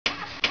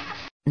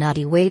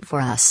Nutty, wait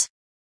for us.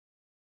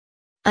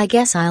 I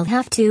guess I'll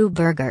have 2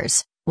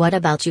 burgers. What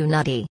about you,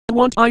 Nutty? I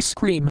want ice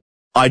cream.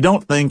 I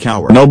don't think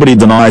nobody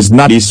denies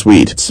Nutty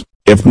sweets.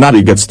 If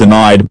Nutty gets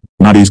denied,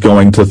 Nutty's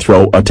going to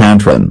throw a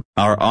tantrum.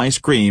 Our ice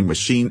cream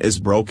machine is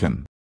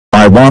broken.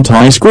 I want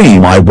ice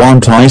cream, I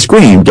want ice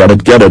cream, get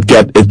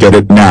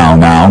it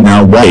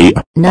now, wait.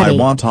 Nutty, I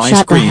want ice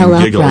shut cream, the hell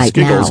up giggles, right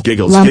giggles, now.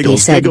 giggles, Lumpy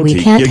giggles, said giggles,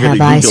 we can't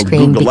have ice giggles,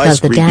 cream Google because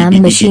the ice damn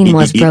cream, machine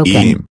was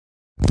broken.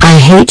 I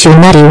hate you,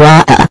 Nutty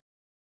Rah.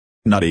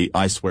 Nutty,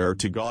 I swear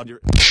to God you're...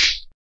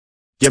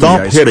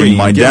 Stop hitting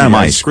my damn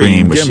ice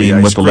cream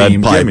machine with the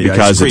lead pipe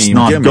because it's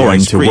not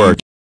going to work.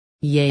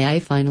 Yay, I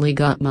finally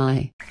got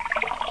my...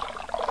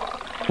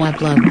 What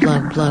blub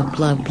blub blub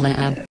blub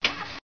blab.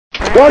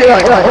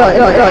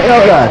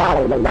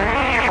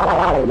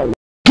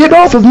 Get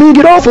off of me,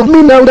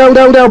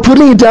 now, put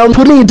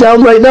me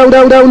down right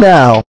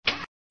now.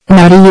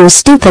 Nutty, you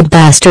stupid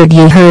bastard,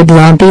 you heard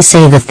Lumpy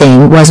say the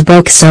thing was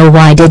broke, so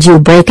why did you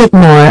break it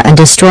more and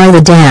destroy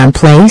the damn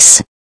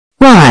place?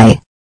 Why?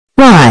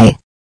 Why?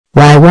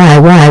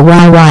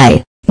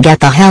 Get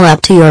the hell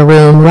up to your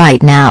room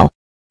right now.